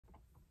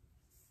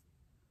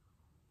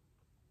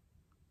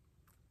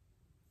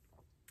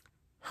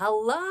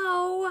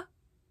Hello,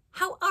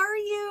 how are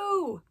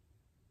you?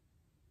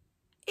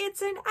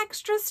 It's an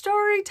extra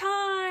story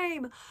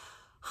time.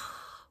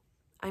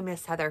 I'm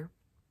Miss Heather.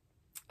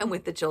 I'm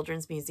with the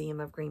Children's Museum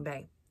of Green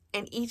Bay.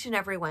 And each and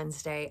every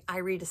Wednesday, I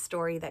read a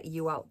story that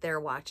you out there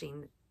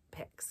watching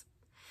picks.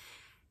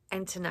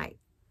 And tonight,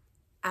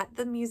 at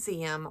the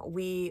museum,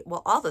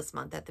 all this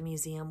month at the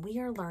museum, we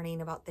are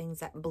learning about things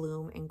that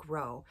bloom and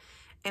grow.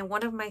 And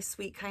one of my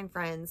sweet, kind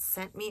friends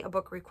sent me a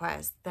book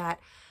request that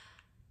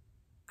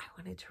I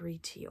wanted to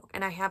read to you.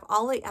 And I have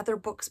all the other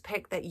books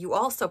picked that you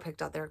also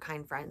picked out there,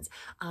 kind friends.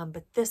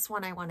 But this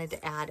one I wanted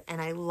to add,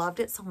 and I loved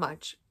it so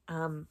much.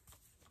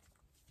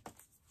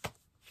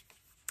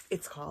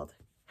 It's called,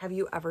 Have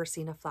You Ever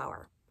Seen a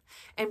Flower?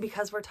 And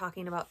because we're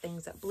talking about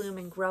things that bloom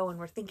and grow and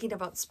we're thinking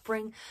about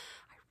spring,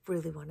 I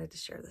really wanted to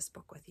share this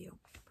book with you.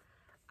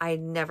 I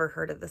had never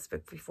heard of this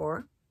book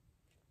before,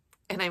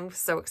 and I'm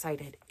so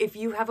excited. If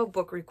you have a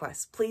book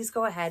request, please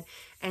go ahead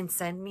and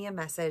send me a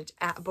message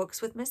at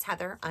Books with Miss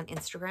Heather on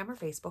Instagram or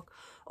Facebook,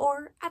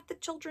 or at the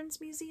Children's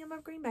Museum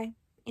of Green Bay,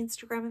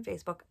 Instagram and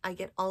Facebook. I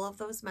get all of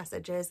those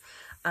messages,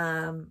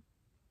 and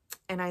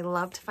I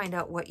love to find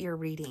out what you're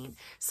reading.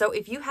 So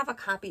if you have a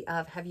copy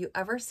of Have You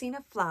Ever Seen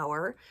a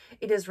Flower?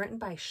 It is written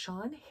by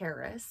Sean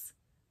Harris.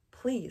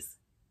 Please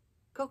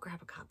go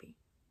grab a copy.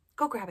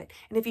 Go grab it.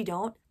 And if you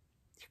don't,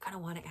 you're going to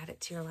want to add it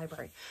to your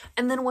library.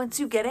 And then once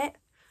you get it,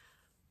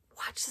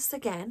 watch this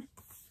again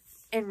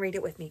and read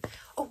it with me.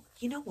 Oh,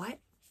 you know what?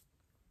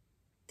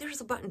 There's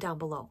a button down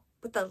below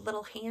with a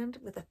little hand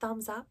with a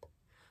thumbs up.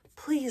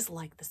 Please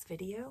like this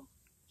video.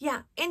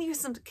 Yeah, and you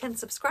can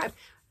subscribe.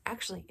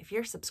 Actually, if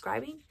you're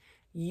subscribing,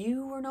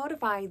 you were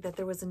notified that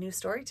there was a new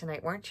story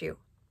tonight, weren't you?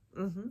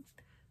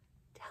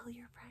 Tell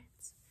your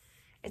friends.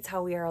 It's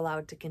how we are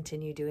allowed to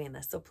continue doing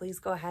this. So please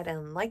go ahead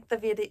and like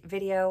the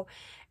video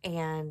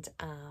and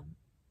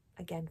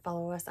again,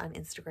 follow us on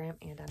Instagram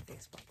and on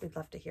Facebook. We'd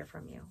love to hear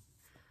from you.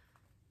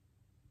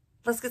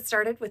 Let's get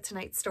started with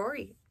tonight's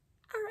story,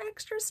 our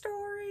extra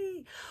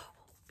story.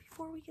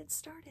 Before we get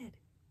started,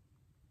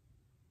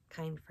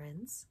 kind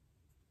friends,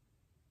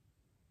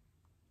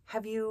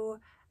 have you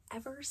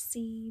ever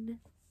seen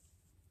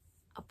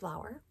a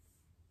flower?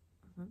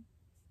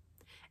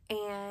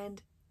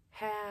 And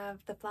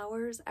have the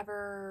flowers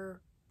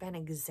ever been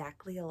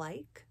exactly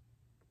alike?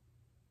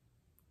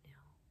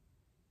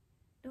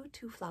 No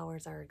two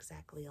flowers are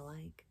exactly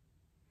alike.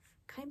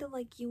 Kind of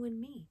like you and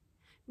me.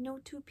 No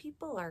two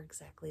people are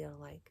exactly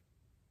alike.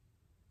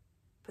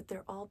 But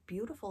they're all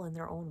beautiful in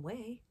their own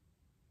way.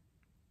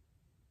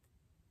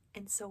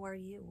 And so are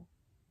you,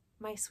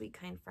 my sweet,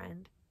 kind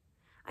friend.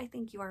 I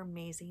think you are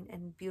amazing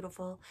and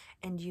beautiful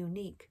and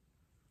unique.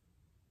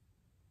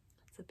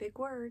 That's a big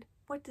word.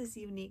 What does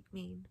unique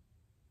mean?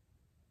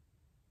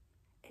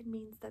 It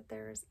means that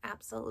there is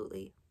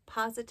absolutely,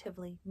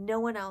 positively no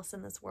one else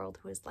in this world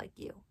who is like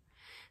you.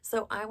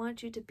 So I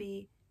want you to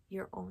be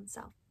your own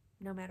self,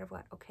 no matter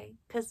what, okay?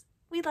 Because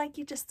we like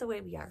you just the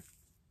way we are.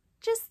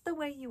 Just the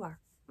way you are.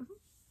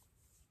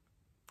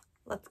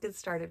 Let's get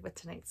started with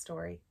tonight's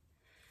story.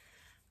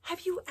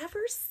 Have you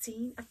ever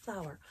seen a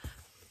flower?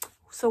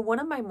 So one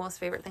of my most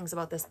favorite things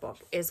about this book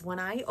is when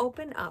I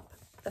open up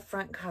the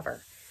front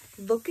cover,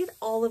 look at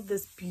all of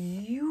this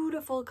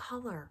beautiful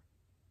color.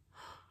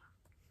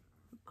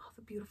 All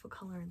the beautiful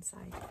color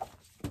inside.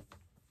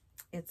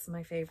 It's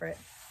my favorite.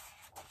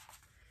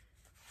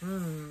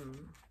 There's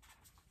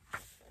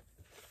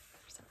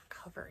our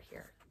cover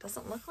here.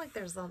 Doesn't look like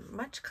there's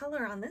much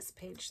color on this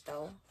page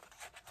though.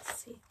 Let's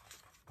see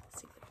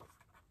what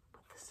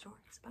the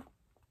story's about.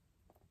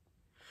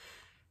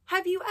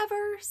 Have you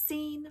ever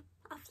seen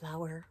a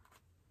flower?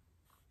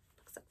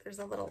 Looks like there's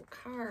a little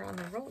car on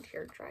the road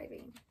here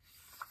driving.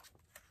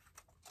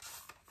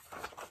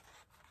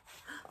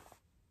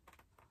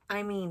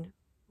 I mean,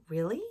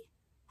 really?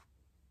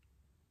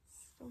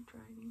 Still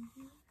driving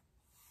here.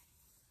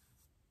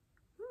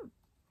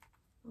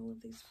 All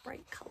of these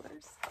bright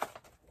colors.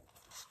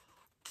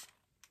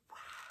 Wow.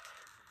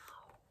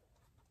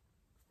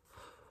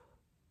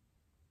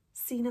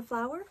 Seen a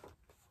flower?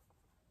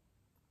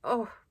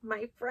 Oh,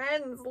 my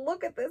friends,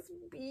 look at this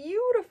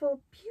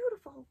beautiful,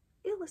 beautiful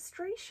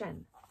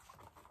illustration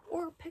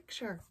or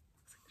picture.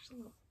 Looks like there's a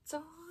little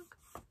dog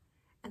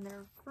and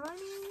they're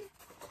running.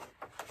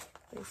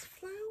 These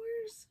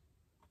flowers.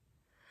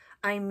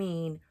 I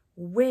mean,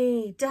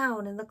 way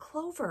down in the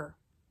clover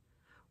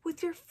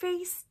with your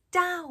face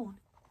down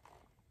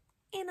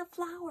in a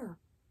flower.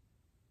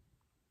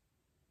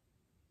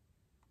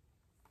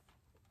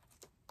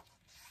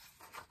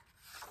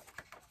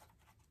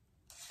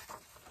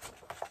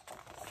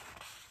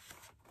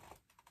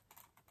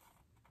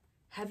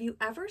 Have you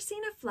ever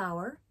seen a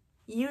flower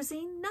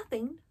using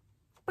nothing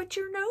but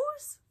your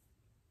nose?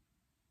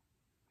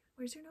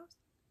 Where's your nose?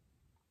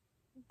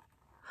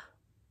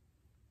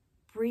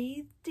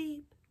 Breathe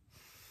deep.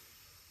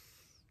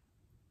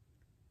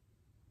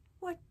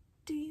 What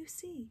do you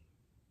see?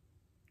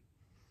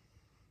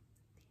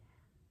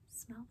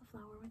 Smell the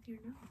flower with your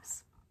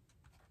nose.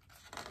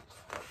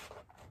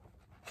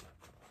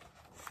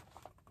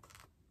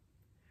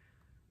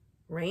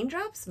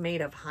 Raindrops made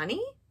of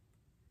honey?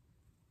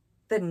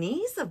 The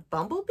knees of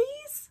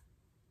bumblebees?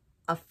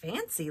 A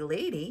fancy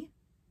lady?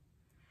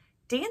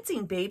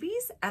 Dancing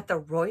babies at the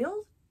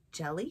Royal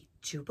Jelly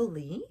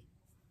Jubilee?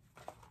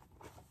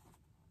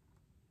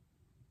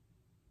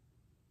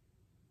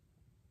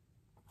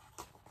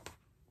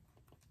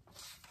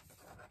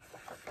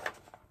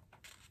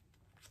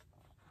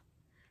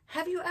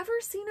 Have you ever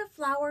seen a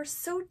flower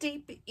so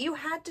deep you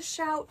had to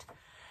shout,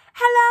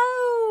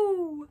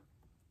 "Hello!"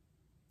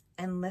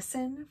 and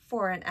listen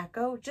for an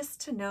echo just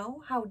to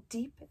know how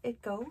deep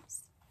it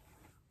goes?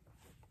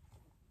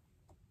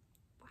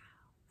 Wow,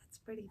 that's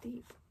pretty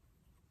deep.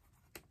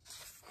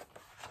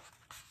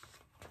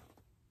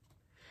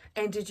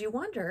 And did you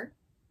wonder,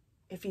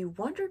 if you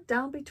wandered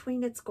down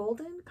between its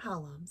golden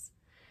columns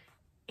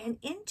and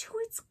into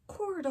its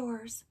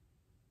corridors,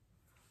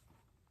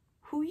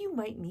 who you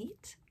might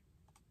meet?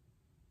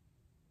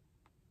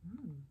 I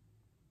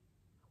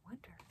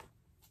wonder.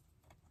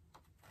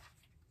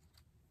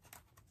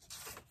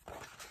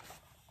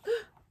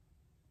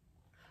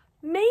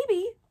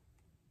 Maybe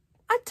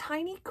a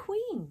tiny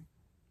queen.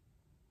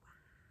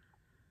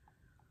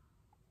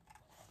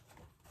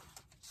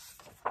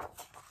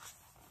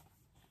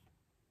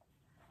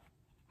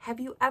 Have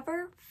you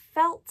ever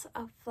felt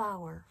a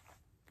flower?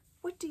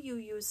 What do you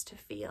use to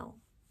feel?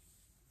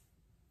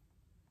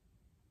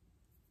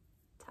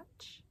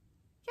 Touch.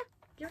 Yeah,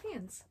 your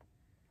hands.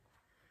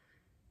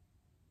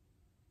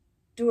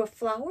 Do a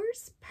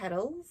flower's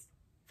petals,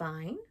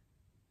 vine,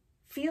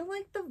 feel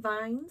like the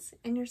vines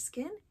in your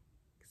skin?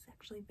 It's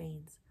actually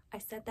veins. I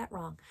said that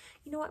wrong.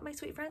 You know what, my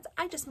sweet friends?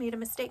 I just made a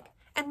mistake,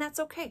 and that's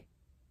okay.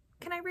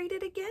 Can I read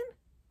it again?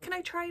 Can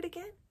I try it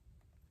again?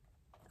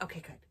 Okay,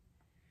 good.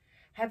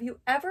 Have you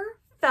ever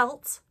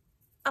felt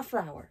a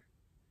flower?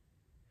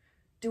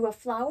 Do a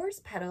flower's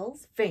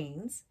petals,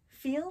 veins,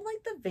 feel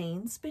like the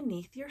veins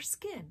beneath your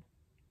skin?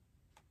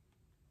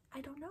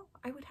 I don't know.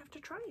 I would have to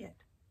try it.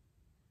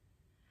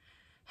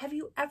 Have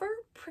you ever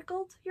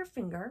prickled your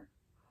finger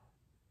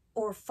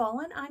or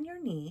fallen on your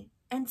knee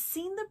and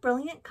seen the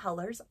brilliant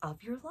colors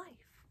of your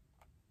life?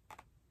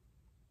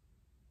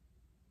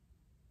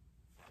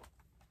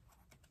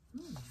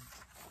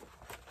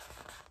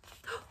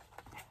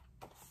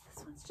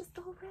 This one's just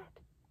all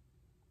red.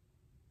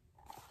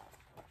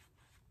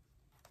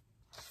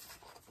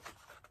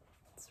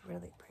 It's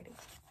really pretty.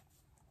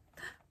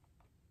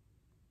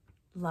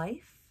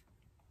 Life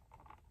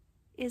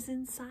is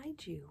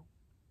inside you.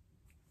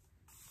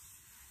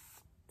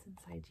 It's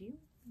inside you,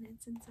 and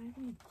it's inside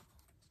me.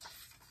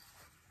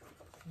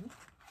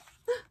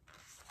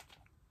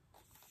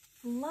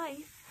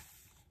 Life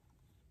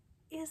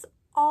is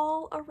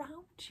all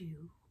around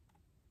you.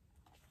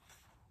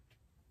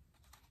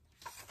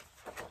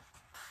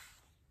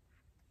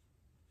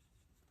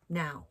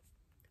 Now,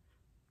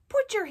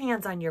 put your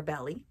hands on your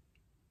belly.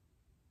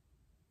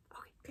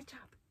 Okay, good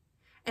job.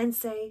 And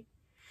say,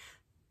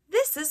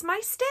 "This is my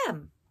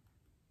stem."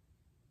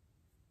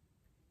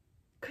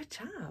 Good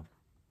job.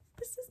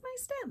 This is my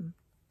stem.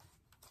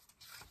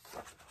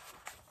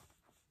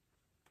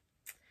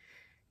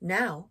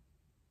 Now,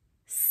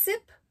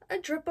 sip a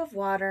drip of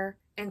water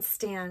and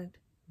stand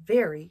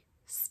very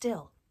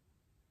still.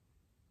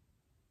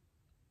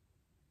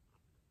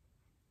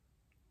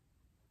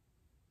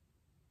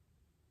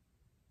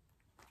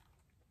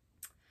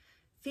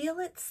 Feel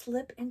it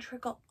slip and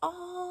trickle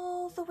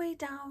all the way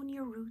down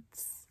your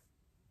roots.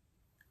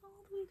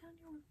 All the way down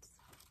your roots.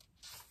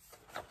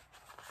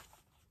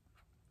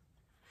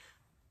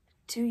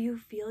 Do you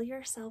feel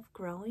yourself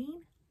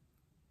growing?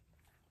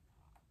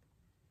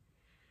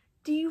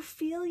 Do you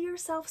feel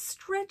yourself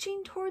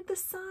stretching toward the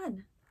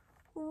sun,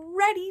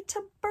 ready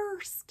to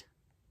burst?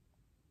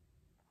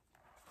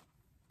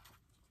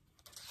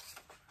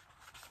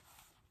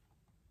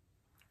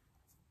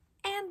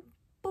 And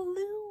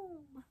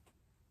bloom.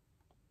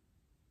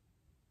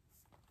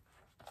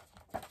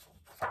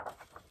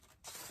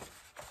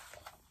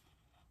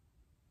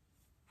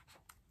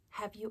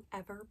 Have you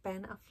ever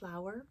been a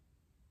flower?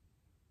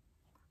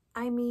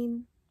 I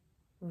mean,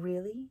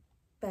 really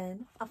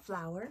been a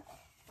flower?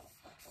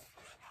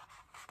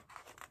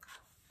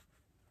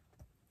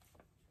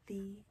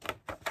 The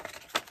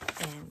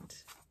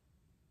end.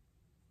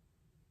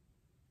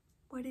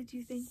 What did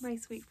you think, my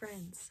sweet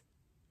friends?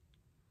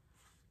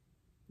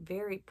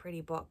 Very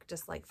pretty book,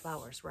 just like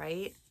flowers,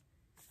 right?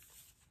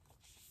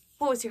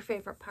 What was your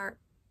favorite part?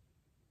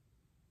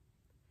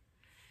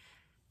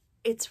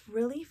 It's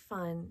really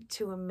fun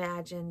to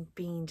imagine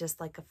being just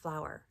like a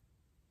flower.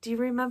 Do you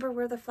remember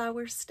where the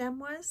flower's stem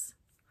was?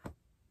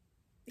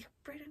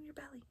 Right on your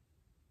belly.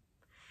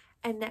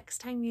 And next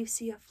time you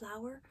see a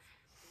flower,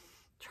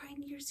 try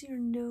and use your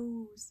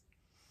nose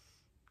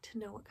to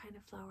know what kind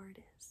of flower it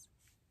is.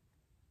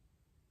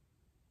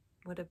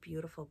 What a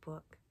beautiful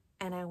book.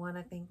 And I want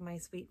to thank my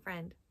sweet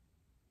friend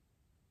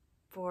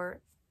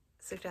for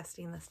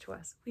suggesting this to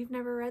us. We've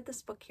never read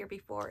this book here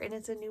before, and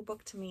it's a new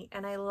book to me.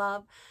 And I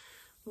love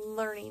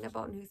learning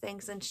about new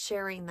things and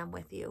sharing them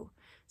with you.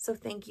 So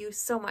thank you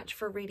so much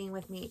for reading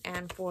with me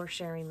and for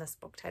sharing this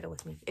book title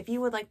with me. If you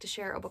would like to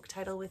share a book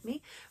title with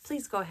me,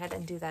 please go ahead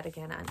and do that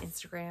again on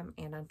Instagram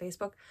and on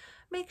Facebook.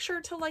 Make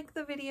sure to like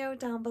the video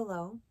down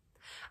below.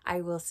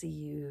 I will see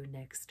you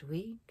next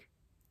week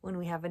when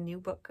we have a new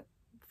book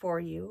for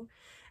you.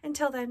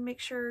 Until then, make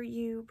sure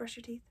you brush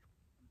your teeth,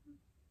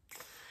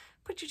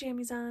 put your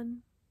jammies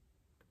on,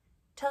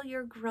 tell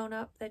your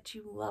grown-up that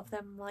you love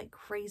them like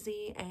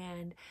crazy,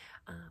 and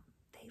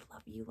they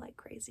love you like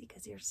crazy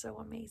because you're so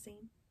amazing.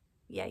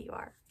 Yeah, you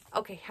are.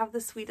 Okay, have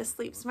the sweetest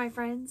sleeps, my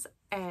friends,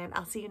 and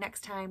I'll see you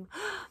next time.